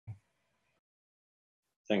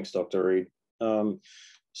Thanks, Dr. Reed.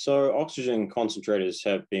 So oxygen concentrators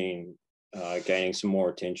have been gaining some more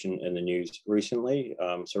attention in the news recently.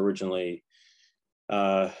 So originally,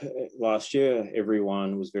 last year,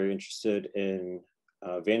 everyone was very interested in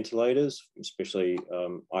ventilators, especially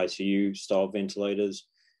ICU style ventilators,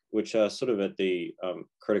 which are sort of at the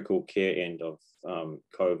critical care end of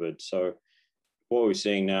COVID. So what we're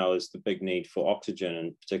seeing now is the big need for oxygen,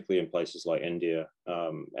 and particularly in places like India.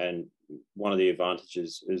 And one of the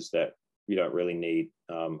advantages is that you don't really need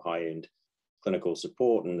high-end clinical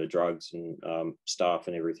support and the drugs and staff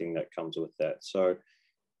and everything that comes with that. So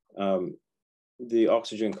the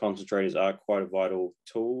oxygen concentrators are quite a vital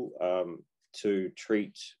tool to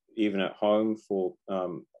treat even at home for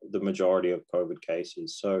the majority of COVID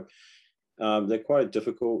cases. So they're quite a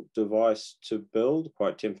difficult device to build,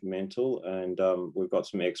 quite temperamental, and we've got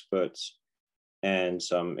some experts and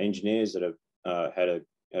some engineers that have had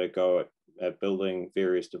a go at building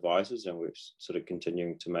various devices, and we're sort of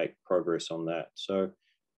continuing to make progress on that. So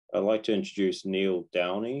I'd like to introduce Neil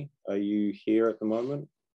Downie. Are you here at the moment,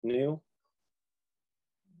 Neil?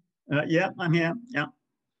 Yeah, I'm here, yeah.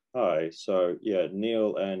 Hi, so yeah,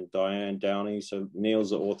 Neil and Diane Downie. So Neil's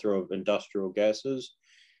the author of Industrial Gases,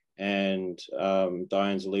 and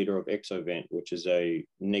Diane's the leader of Exovent, which is a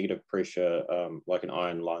negative pressure, like an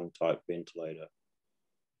iron lung type ventilator.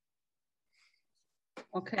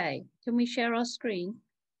 Okay, can we share our screen?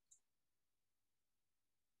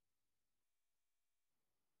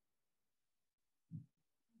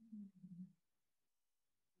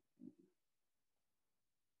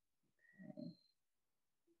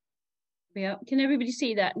 Yeah, can everybody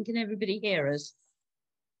see that, and can everybody hear us?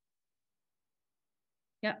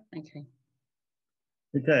 Yeah, okay.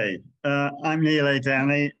 Okay, I'm Neil A.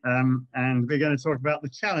 Downie, and we're going to talk about the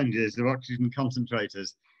challenges of oxygen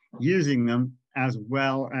concentrators, using them as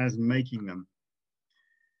well as making them.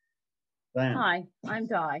 Diane. Hi, I'm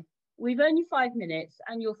Di. We've only 5 minutes,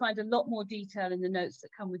 and you'll find a lot more detail in the notes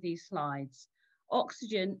that come with these slides.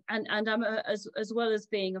 Oxygen, and I'm as well as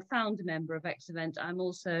being a founder member of Exovent, I'm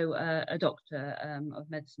also a doctor of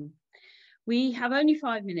medicine. We have only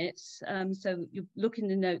 5 minutes, so you look in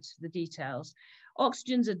the notes for the details.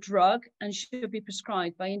 Oxygen's a drug and should be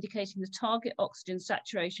prescribed by indicating the target oxygen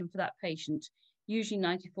saturation for that patient, usually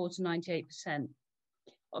 94 to 98%.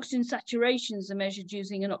 Oxygen saturations are measured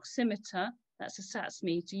using an oximeter, that's a SATS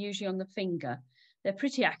meter, usually on the finger. They're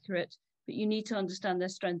pretty accurate, but you need to understand their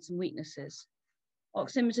strengths and weaknesses.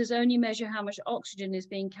 Oximeters only measure how much oxygen is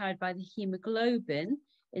being carried by the hemoglobin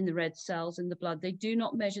in the red cells in the blood. They do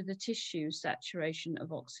not measure the tissue saturation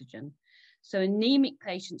of oxygen. So anemic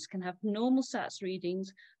patients can have normal SATS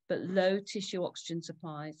readings, but low tissue oxygen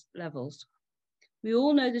supplies levels. We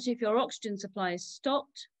all know that if your oxygen supply is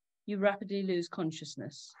stopped, you rapidly lose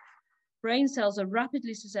consciousness. Brain cells are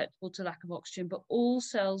rapidly susceptible to lack of oxygen, but all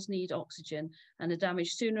cells need oxygen and are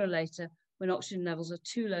damaged sooner or later when oxygen levels are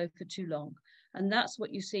too low for too long. And that's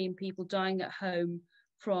what you see in people dying at home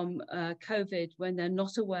from COVID when they're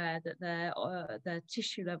not aware that their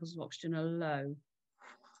tissue levels of oxygen are low.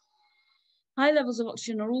 High levels of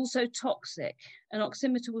oxygen are also toxic. An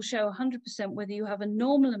oximeter will show 100% whether you have a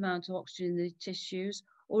normal amount of oxygen in the tissues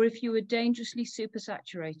or if you are dangerously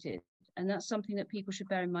supersaturated. And that's something that people should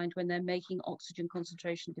bear in mind when they're making oxygen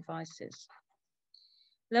concentration devices.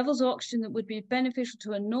 Levels of oxygen that would be beneficial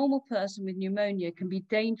to a normal person with pneumonia can be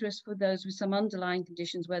dangerous for those with some underlying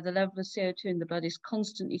conditions where the level of CO2 in the blood is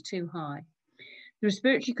constantly too high. The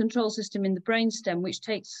respiratory control system in the brainstem, which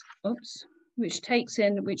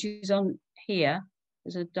is on here,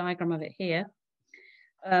 there's a diagram of it here,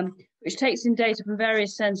 which takes in data from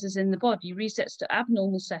various sensors in the body, resets to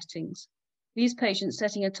abnormal settings. These patients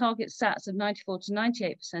setting a target SATS of 94 to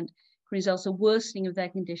 98% results a worsening of their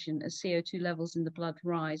condition as CO2 levels in the blood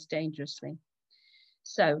rise dangerously.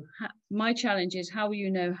 So my challenge is, how will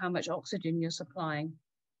you know how much oxygen you're supplying?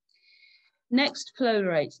 Next, flow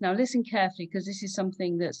rates. Now listen carefully, because this is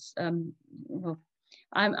something that's, well,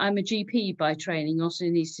 I'm a GP by training, also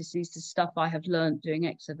in these diseases, the stuff I have learned doing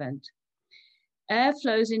Exovent. Air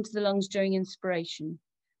flows into the lungs during inspiration,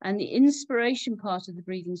 and the inspiration part of the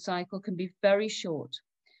breathing cycle can be very short.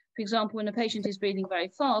 For example, when a patient is breathing very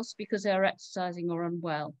fast because they are exercising or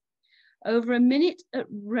unwell. Over a minute at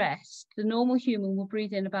rest, the normal human will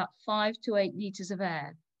breathe in about 5 to 8 liters of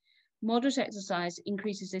air. Moderate exercise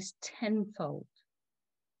increases this tenfold.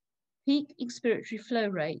 Peak expiratory flow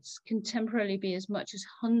rates can temporarily be as much as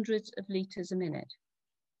hundreds of liters a minute.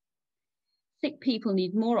 Sick people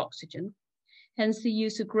need more oxygen, hence the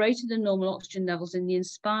use of greater than normal oxygen levels in the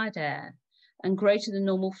inspired air and greater than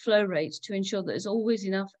normal flow rates to ensure that there's always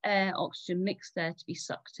enough air-oxygen mix there to be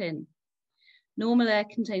sucked in. Normal air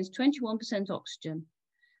contains 21% oxygen.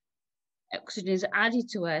 Oxygen is added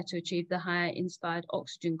to air to achieve the higher inspired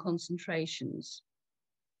oxygen concentrations,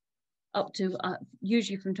 up to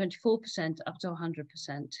usually from 24% up to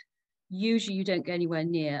 100%. Usually you don't go anywhere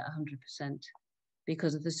near 100%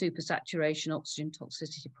 because of the supersaturation oxygen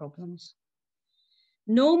toxicity problems.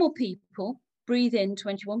 Normal people breathe in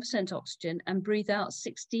 21% oxygen and breathe out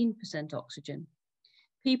 16% oxygen.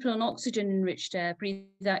 People on oxygen-enriched air breathe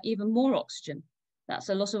out even more oxygen. That's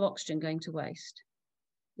a lot of oxygen going to waste.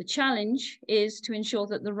 The challenge is to ensure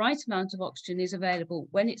that the right amount of oxygen is available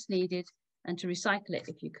when it's needed and to recycle it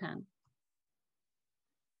if you can.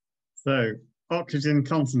 So, oxygen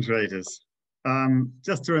concentrators.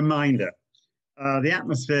 Just a reminder, the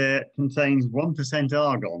atmosphere contains 1%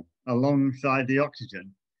 argon alongside the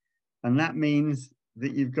oxygen. And that means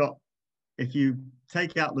that you've got, if you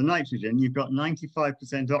take out the nitrogen, you've got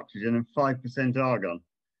 95% oxygen and 5% argon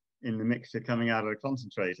in the mixture coming out of the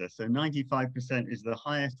concentrator. So 95% is the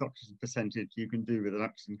highest oxygen percentage you can do with an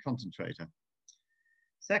oxygen concentrator.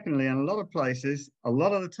 Secondly, in a lot of places, a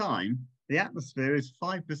lot of the time, the atmosphere is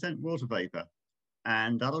 5% water vapor,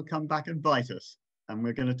 and that'll come back and bite us. And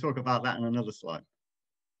we're going to talk about that in another slide.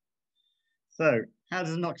 So how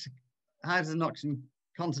does an oxygen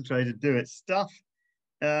concentrator do its stuff?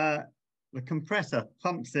 The compressor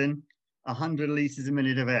pumps in 100 litres a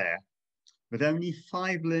minute of air, but only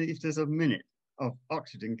 5 litres a minute of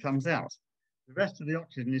oxygen comes out. The rest of the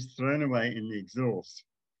oxygen is thrown away in the exhaust.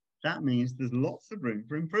 That means there's lots of room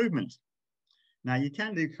for improvement. Now, you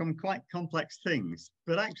can do some quite complex things,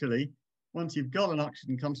 but actually, once you've got an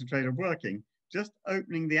oxygen concentrator working, just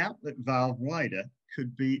opening the outlet valve wider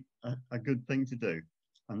could be a good thing to do.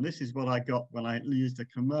 And this is what I got when I used a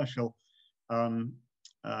commercial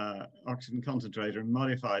oxygen concentrator and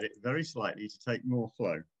modified it very slightly to take more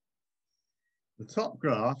flow. The top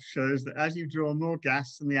graph shows that as you draw more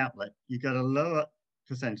gas from the outlet, you get a lower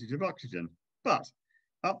percentage of oxygen, but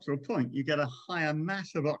up to a point, you get a higher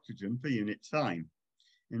mass of oxygen per unit time.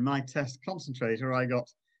 In my test concentrator, I got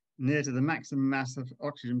near to the maximum mass of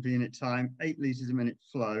oxygen per unit time, 8 litres a minute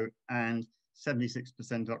flow and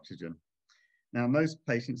 76% oxygen. Now, most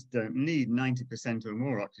patients don't need 90% or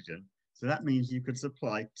more oxygen, so that means you could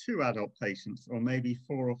supply 2 adult patients or maybe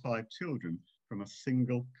 4 or 5 children from a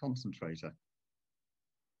single concentrator.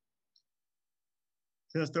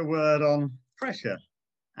 Just a word on pressure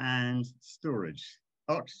and storage.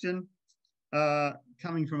 Oxygen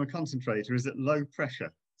coming from a concentrator is at low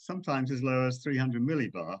pressure, sometimes as low as 300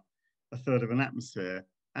 millibar, a third of an atmosphere,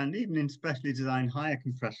 and even in specially designed higher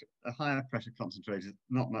pressure concentrators,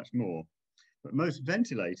 not much more. But most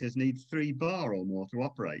ventilators need 3 bar or more to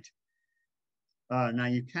operate. Now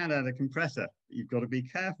you can add a compressor, but you've got to be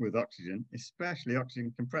careful with oxygen, especially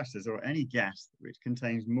oxygen compressors or any gas which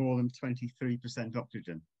contains more than 23%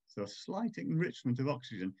 oxygen. So a slight enrichment of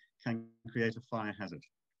oxygen can create a fire hazard.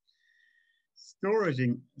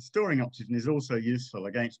 Storing oxygen is also useful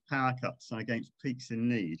against power cuts and against peaks in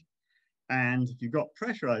need. And if you've got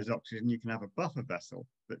pressurized oxygen, you can have a buffer vessel.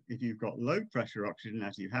 But if you've got low pressure oxygen,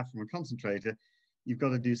 as you have from a concentrator, you've got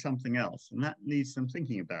to do something else. And that needs some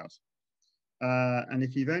thinking about. And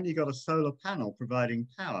if you've only got a solar panel providing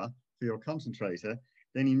power for your concentrator,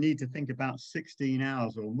 then you need to think about 16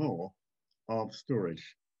 hours or more of storage.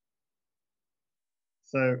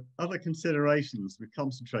 So other considerations with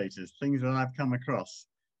concentrators, things that I've come across,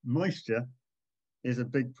 moisture is a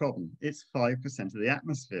big problem. It's 5% of the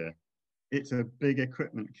atmosphere. It's a big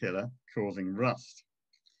equipment killer causing rust.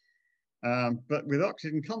 But with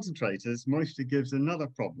oxygen concentrators, moisture gives another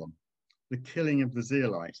problem, the killing of the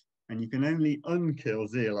zeolite. And you can only unkill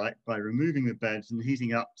zeolite by removing the beds and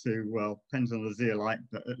heating up to, well, depends on the zeolite,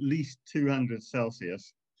 but at least 200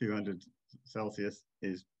 Celsius. 200 Celsius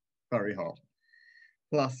is very hot,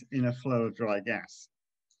 plus in a flow of dry gas.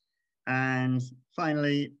 And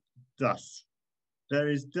finally, dust. There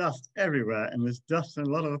is dust everywhere, and there's dust in a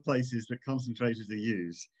lot of the places that concentrators are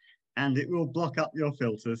used. And it will block up your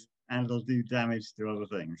filters, and it'll do damage to other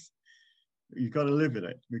things. You've got to live with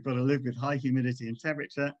it. We've got to live with high humidity and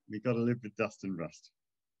temperature. We've got to live with dust and rust.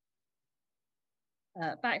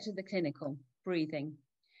 Back to the clinical breathing.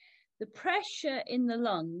 The pressure in the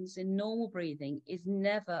lungs in normal breathing is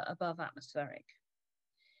never above atmospheric.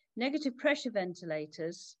 Negative pressure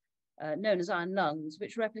ventilators, known as iron lungs,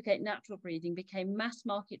 which replicate natural breathing, became mass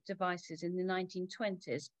market devices in the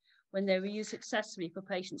 1920s when they were used successfully for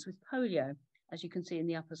patients with polio, as you can see in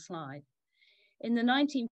the upper slide. In the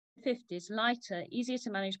 1950s, lighter, easier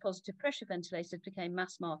to manage positive pressure ventilators became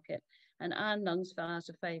mass market and iron lungs fell out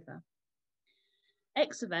of favor.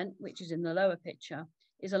 Exivent, which is in the lower picture,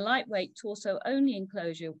 is a lightweight torso-only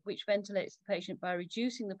enclosure which ventilates the patient by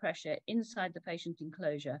reducing the pressure inside the patient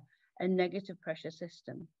enclosure, a negative pressure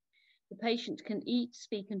system. The patient can eat,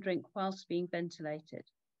 speak and drink whilst being ventilated.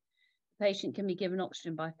 The patient can be given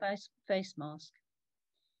oxygen by face mask.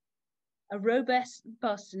 A robust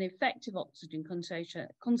and effective oxygen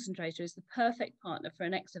concentrator is the perfect partner for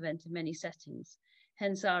an Exovent in many settings,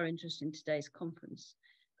 hence our interest in today's conference,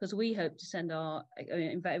 because we hope to send our,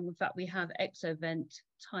 in fact we have Exovent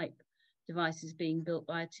type devices being built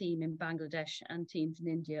by a team in Bangladesh and teams in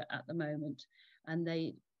India at the moment, and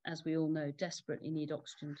they, as we all know, desperately need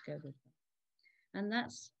oxygen to go with them. And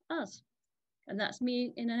that's us, and that's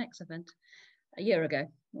me in an Exovent a year ago,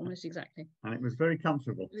 almost exactly. And it was very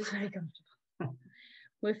comfortable. It was very comfortable.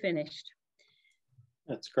 We're finished.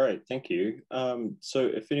 That's great, thank you. So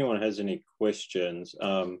if anyone has any questions,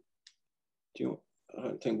 I don't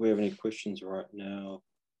think we have any questions right now.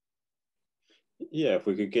 Yeah, if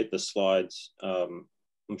we could get the slides, I'm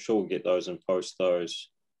sure we'll get those and post those.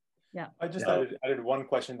 Yeah. I just added one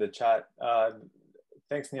question to the chat.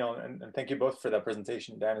 Thanks, Neil, and thank you both for that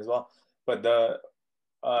presentation, Dan, as well. But the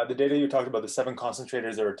data you talked about, the 7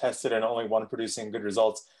 concentrators that were tested and only 1 producing good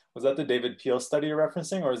results, was that the David Peel study you're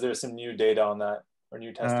referencing, or is there some new data on that, or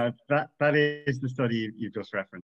new testing? That is the study you just referenced.